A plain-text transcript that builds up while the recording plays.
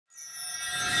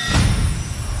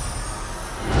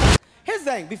here's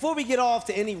the thing. Before we get off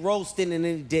to any roasting and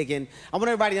any digging, I want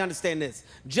everybody to understand this.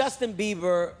 Justin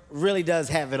Bieber really does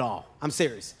have it all. I'm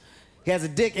serious. He has a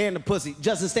dick and a pussy.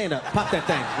 Justin, stand up. Pop that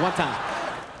thing one time.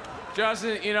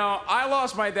 Justin, you know, I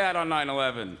lost my dad on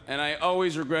 9/11, and I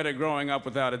always regretted growing up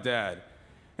without a dad.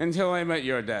 Until I met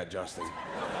your dad, Justin.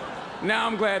 Now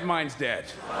I'm glad mine's dead.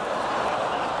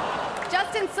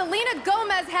 Justin, Selena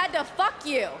Gomez had to fuck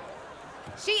you.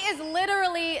 She is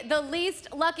literally the least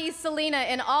lucky Selena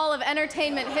in all of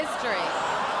entertainment history.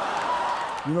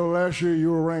 You know, last year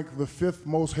you were ranked the 5th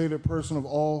most hated person of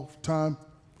all time.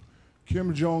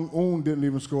 Kim Jong-un didn't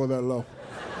even score that low.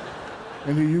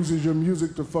 And he uses your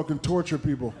music to fucking torture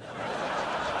people.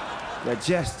 Now,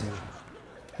 Justin,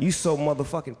 you so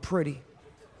motherfucking pretty.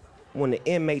 When the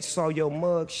inmates saw your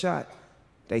mug shot,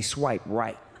 they swiped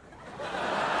right.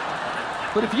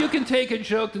 But if you can take a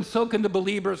joke, then so can the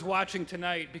Beliebers watching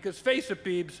tonight. Because face it,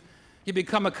 Biebs, you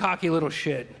become a cocky little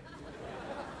shit.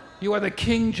 You are the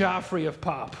King Joffrey of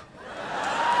pop.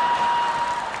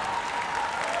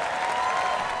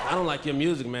 I don't like your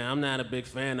music, man. I'm not a big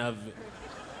fan of it.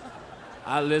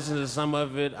 I listen to some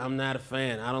of it. I'm not a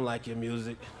fan. I don't like your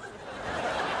music.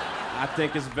 I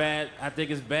think it's bad. I think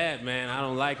it's bad, man. I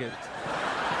don't like it.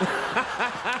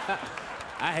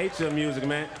 I hate your music,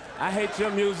 man. I hate your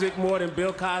music more than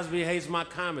Bill Cosby hates my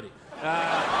comedy.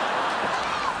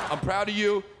 I'm proud of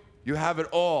you. You have it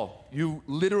all. You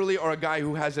literally are a guy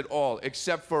who has it all,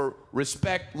 except for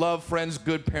respect, love, friends,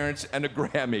 good parents, and a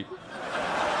Grammy.